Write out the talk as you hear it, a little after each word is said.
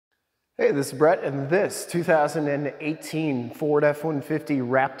Hey, this is Brett, and this 2018 Ford F-150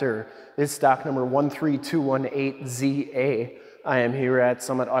 Raptor is stock number 13218ZA. I am here at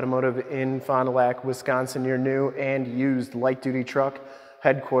Summit Automotive in Fond du Lac, Wisconsin, your new and used light-duty truck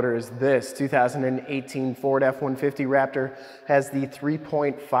headquarters. This 2018 Ford F-150 Raptor has the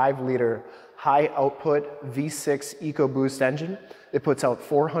 3.5-liter high-output V6 Ecoboost engine. It puts out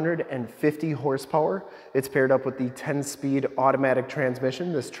 450 horsepower. It's paired up with the 10-speed automatic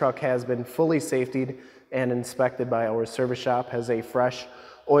transmission. This truck has been fully safetied and inspected by our service shop, has a fresh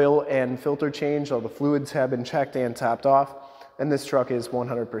oil and filter change. All the fluids have been checked and topped off, and this truck is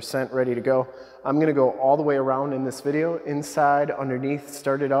 100% ready to go. I'm gonna go all the way around in this video, inside, underneath,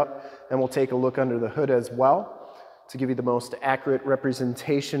 start it up, and we'll take a look under the hood as well to give you the most accurate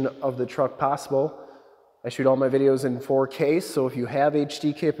representation of the truck possible. I shoot all my videos in 4K, so if you have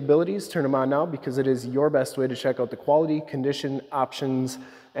HD capabilities, turn them on now because it is your best way to check out the quality, condition, options,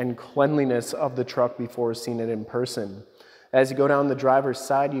 and cleanliness of the truck before seeing it in person. As you go down the driver's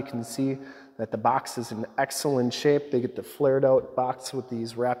side, you can see that the box is in excellent shape. They get the flared out box with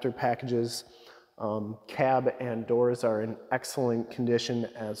these Raptor packages. Cab and doors are in excellent condition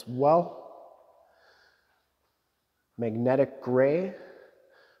as well. Magnetic gray.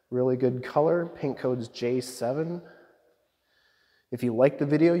 Really good color, paint code's J7. If you like the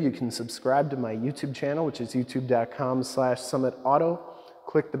video, you can subscribe to my YouTube channel, which is youtube.com/summitauto.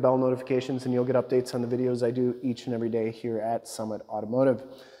 Click the bell notifications and you'll get updates on the videos I do each and every day here at Summit Automotive.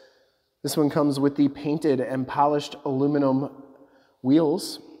 This one comes with the painted and polished aluminum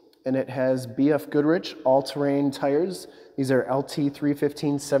wheels, and it has BF Goodrich all-terrain tires. These are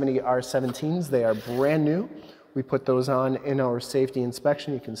LT315/70R17s. They are brand new. We put those on in our safety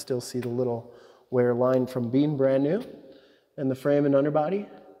inspection. You can still see the little wear line from being brand new. And the frame and underbody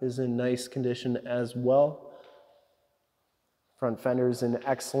is in nice condition as well. Front fender is in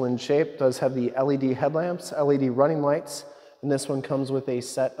excellent shape. Does have the LED headlamps, LED running lights, and this one comes with a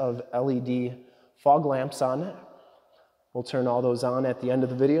set of LED fog lamps on it. We'll turn all those on at the end of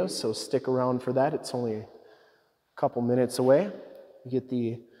the video, so stick around for that. It's only a couple minutes away. You get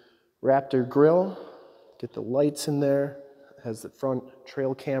the Raptor grille. Get the lights in there, it has the front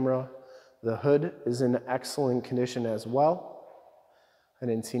trail camera. The hood is in excellent condition as well. I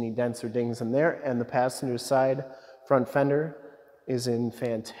didn't see any dents or dings in there, and the passenger side front fender is in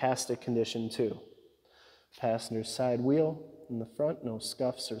fantastic condition too. Passenger side wheel in the front, no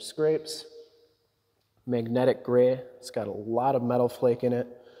scuffs or scrapes. Magnetic gray, it's got a lot of metal flake in it.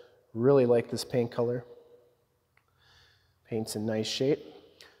 Really like this paint color. Paint's in nice shape.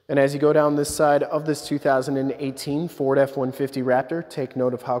 And as you go down this side of this 2018 Ford F-150 Raptor, take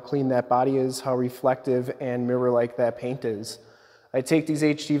note of how clean that body is, how reflective and mirror-like that paint is. I take these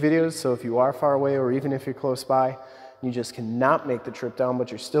HD videos, so if you are far away or even if you're close by, you just cannot make the trip down, but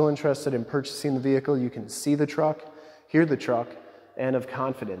you're still interested in purchasing the vehicle, you can see the truck, hear the truck, and have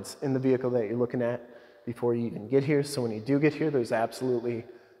confidence in the vehicle that you're looking at before you even get here. So when you do get here, there's absolutely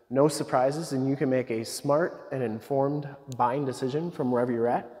no surprises, and you can make a smart and informed buying decision from wherever you're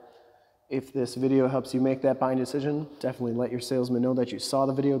at. If this video helps you make that buying decision, definitely let your salesman know that you saw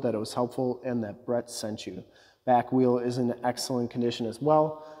the video, that it was helpful, and that Brett sent you. Back wheel is in excellent condition as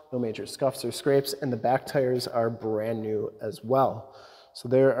well. No major scuffs or scrapes, and the back tires are brand new as well. So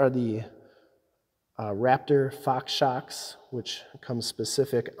there are the Raptor Fox shocks, which comes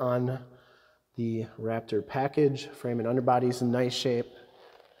specific on the Raptor package. Frame and underbody is in nice shape.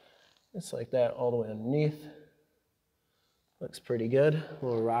 It's like that all the way underneath. Looks pretty good.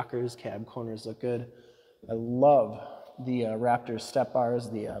 Little rockers, cab corners look good. I love the Raptor step bars,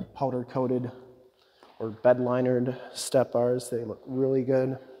 the powder coated or bedlinered step bars. They look really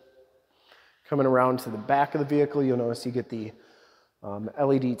good. Coming around to the back of the vehicle, you'll notice you get the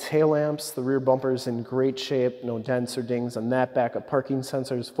LED tail lamps. The rear bumper's in great shape, no dents or dings on that. Backup parking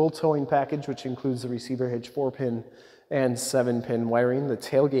sensors, full towing package, which includes the receiver hitch 4-pin and 7-pin wiring. The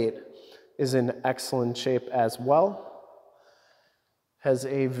tailgate is in excellent shape as well. Has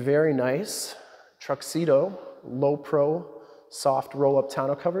a very nice Truxedo low pro soft roll-up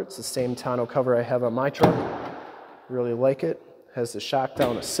tonneau cover. It's the same tonneau cover I have on my truck. Really like it. Has the shock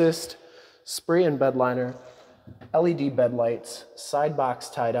down assist, spray and bed liner, LED bed lights, side box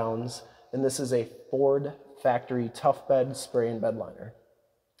tie downs, and this is a Ford factory tough bed spray and bed liner.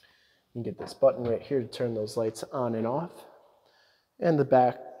 You can get this button right here to turn those lights on and off. And the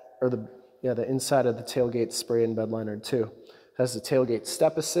back, or the inside of the tailgate spray and bed liner too. Has the tailgate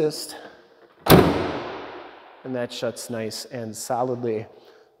step assist, and that shuts nice and solidly.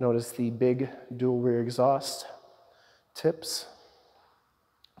 Notice the big dual rear exhaust tips.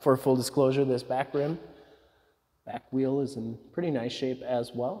 For full disclosure, this back rim, back wheel is in pretty nice shape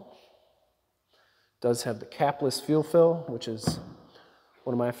as well. Does have the capless fuel fill, which is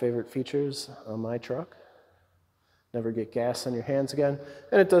one of my favorite features on my truck. Never get gas on your hands again.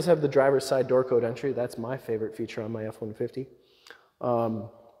 And it does have the driver's side door code entry. That's my favorite feature on my F-150.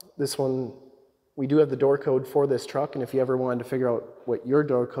 This one, we do have the door code for this truck, and if you ever wanted to figure out what your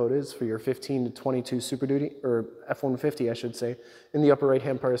door code is for your 15 to 22 Super Duty, or F-150 I should say, in the upper right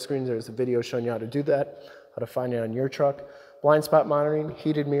hand part of the screen there's a video showing you how to do that, how to find it on your truck. Blind spot monitoring,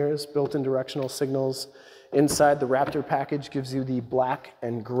 heated mirrors, built-in directional signals. Inside the Raptor package gives you the black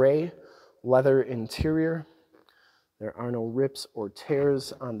and gray leather interior. There are no rips or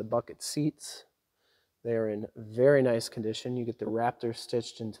tears on the bucket seats. They are in very nice condition. You get the Raptor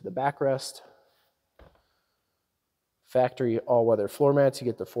stitched into the backrest. Factory all-weather floor mats. You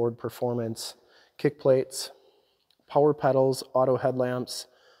get the Ford Performance kick plates, power pedals, auto headlamps,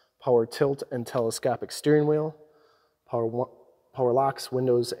 power tilt and telescopic steering wheel, power locks,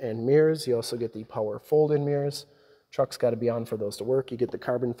 windows, and mirrors. You also get the power fold-in mirrors. Truck's got to be on for those to work. You get the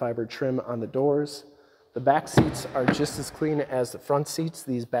carbon fiber trim on the doors. The back seats are just as clean as the front seats.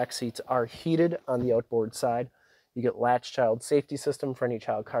 These back seats are heated on the outboard side. You get latch child safety system for any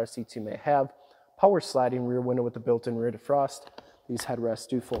child car seats you may have. Power sliding rear window with the built-in rear defrost. These headrests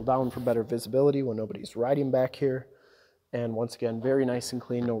do fold down for better visibility when nobody's riding back here. And once again, very nice and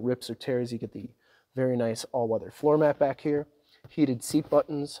clean, no rips or tears. You get the very nice all-weather floor mat back here. Heated seat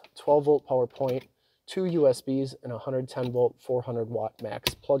buttons, 12-volt power point, 2 USBs, and 110-volt 400-watt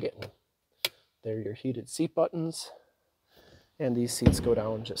max plug-in. There are your heated seat buttons, and these seats go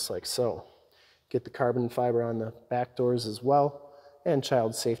down just like so. Get the carbon fiber on the back doors as well, and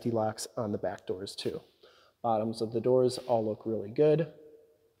child safety locks on the back doors too. Bottoms of the doors all look really good.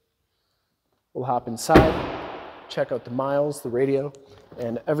 We'll hop inside, check out the miles, the radio,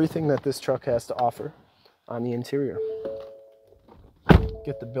 and everything that this truck has to offer on the interior.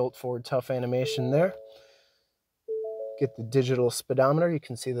 Get the built Ford Tough animation there. Get the digital speedometer. You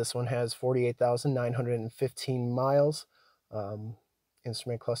can see this one has 48,915 miles.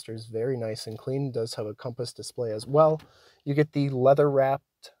 Instrument cluster is very nice and clean. It does have a compass display as well. You get the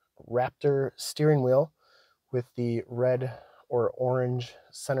leather-wrapped Raptor steering wheel with the red or orange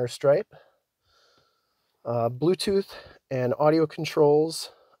center stripe. Bluetooth and audio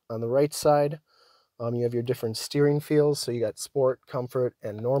controls on the right side. You have your different steering feels. So you got sport, comfort,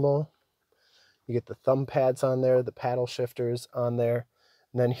 and normal. You get the thumb pads on there, the paddle shifters on there.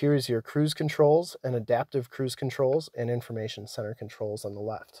 And then here's your cruise controls and adaptive cruise controls and information center controls on the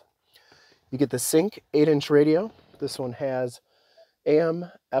left. You get the Sync 8-inch radio. This one has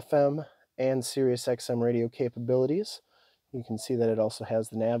AM, FM, and Sirius XM radio capabilities. You can see that it also has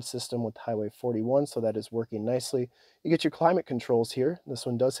the nav system with Highway 41, so that is working nicely. You get your climate controls here. This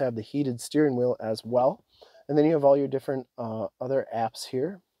one does have the heated steering wheel as well. And then you have all your different other apps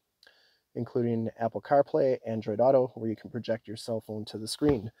here, including Apple CarPlay, Android Auto, where you can project your cell phone to the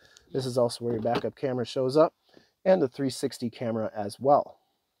screen. This is also where your backup camera shows up, and the 360 camera as well.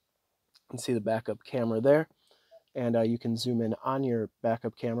 You can see the backup camera there, and you can zoom in on your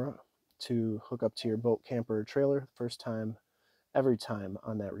backup camera to hook up to your boat, camper, or trailer, first time, every time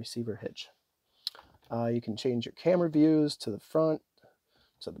on that receiver hitch. You can change your camera views to the front,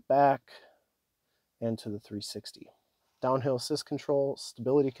 to the back, and to the 360. Downhill assist control,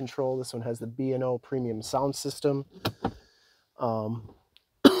 stability control. This one has the B&O premium sound system.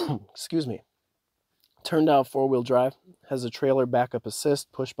 Excuse me. Turned down 4-wheel drive, has a trailer backup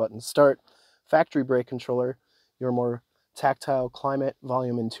assist, push button start, factory brake controller, your more tactile climate,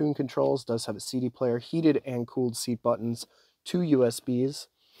 volume, and tune controls. Does have a CD player, heated and cooled seat buttons, 2 USBs.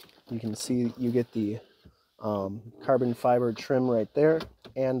 You can see you get the carbon fiber trim right there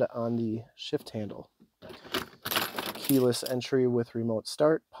and on the shift handle. Keyless entry with remote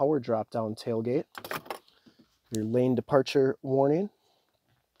start, power drop-down tailgate, your lane departure warning,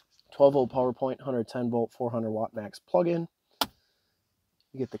 12-volt power point, 110-volt 400-watt max plug-in.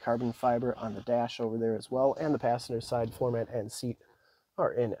 You get the carbon fiber on the dash over there as well, and the passenger side floor mat and seat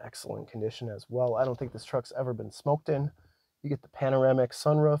are in excellent condition as well. I don't think this truck's ever been smoked in. You get the panoramic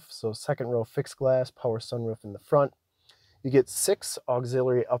sunroof, so second row fixed glass, power sunroof in the front. You get 6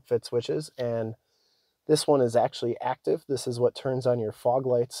 auxiliary upfit switches, and this one is actually active. This is what turns on your fog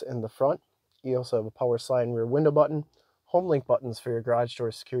lights in the front. You also have a power slide rear window button, home link buttons for your garage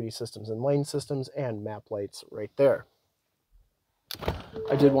door security systems and lane systems, and map lights right there.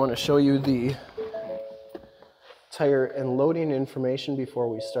 I did want to show you the tire and loading information before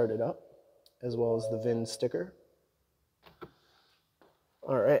we start it up, as well as the VIN sticker.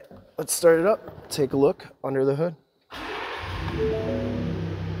 All right, let's start it up. Take a look under the hood.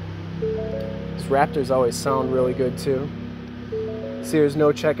 These Raptors always sound really good too. See, there's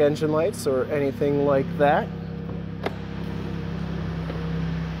no check engine lights or anything like that.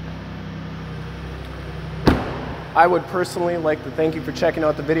 I would personally like to thank you for checking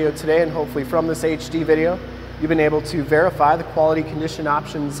out the video today, and hopefully from this HD video, you've been able to verify the quality, condition,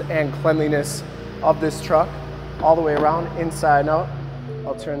 options, and cleanliness of this truck all the way around, inside and out.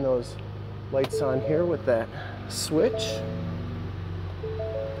 I'll turn those lights on here with that switch.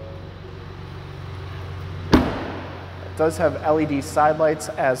 It does have LED side lights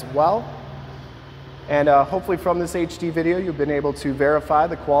as well. And hopefully from this HD video, you've been able to verify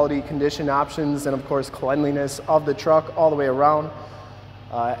the quality, condition, options, and of course cleanliness of the truck all the way around.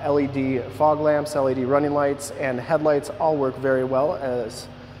 LED fog lamps, LED running lights, and headlights all work very well, as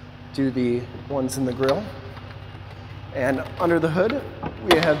do the ones in the grille. And under the hood,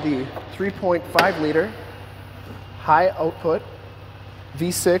 we have the 3.5 liter high output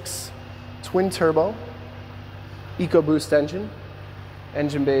V6 twin turbo Ecoboost engine.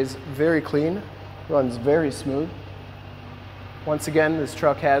 Engine bay is very clean, runs very smooth. Once again, this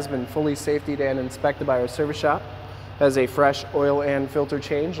truck has been fully safetied and inspected by our service shop. Has a fresh oil and filter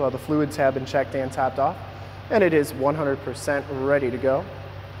change. All the fluids have been checked and topped off, and it is 100% ready to go.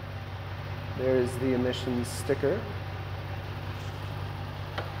 There's the emissions sticker.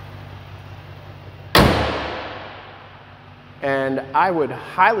 And I would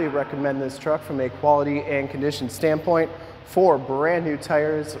highly recommend this truck from a quality and condition standpoint. 4 brand new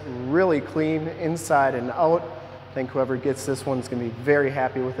tires, really clean inside and out. I think whoever gets this one is going to be very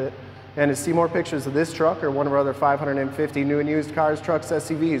happy with it. And to see more pictures of this truck or one of our other 550 new and used cars, trucks,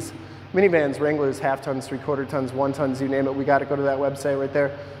 SUVs, minivans, Wranglers, half tons, 3/4 tons, 1 tons, you name it, we got to go to that website right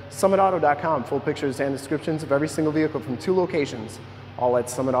there, summitauto.com. Full pictures and descriptions of every single vehicle from 2 locations, all at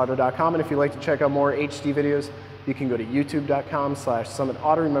summitauto.com. And if you'd like to check out more HD videos, you can go to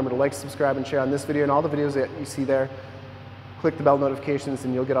youtube.com/summitauto. Remember to like, subscribe, and share on this video and all the videos that you see there. Click the bell notifications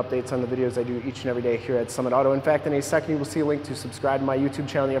and you'll get updates on the videos I do each and every day here at Summit Auto. In fact, in a second you will see a link to subscribe to my YouTube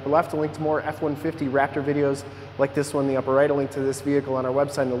channel in the upper left, a link to more F-150 Raptor videos like this one in the upper right, a link to this vehicle on our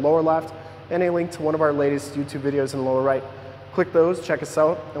website in the lower left, and a link to one of our latest YouTube videos in the lower right. Click those, check us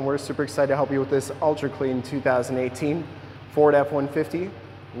out, and we're super excited to help you with this ultra clean 2018 Ford F-150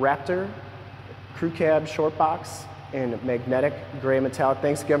 Raptor Crew Cab Shortbox in magnetic gray metallic.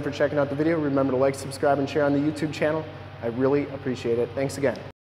 Thanks again for checking out the video. Remember to like, subscribe, and share on the YouTube channel. I really appreciate it. Thanks again.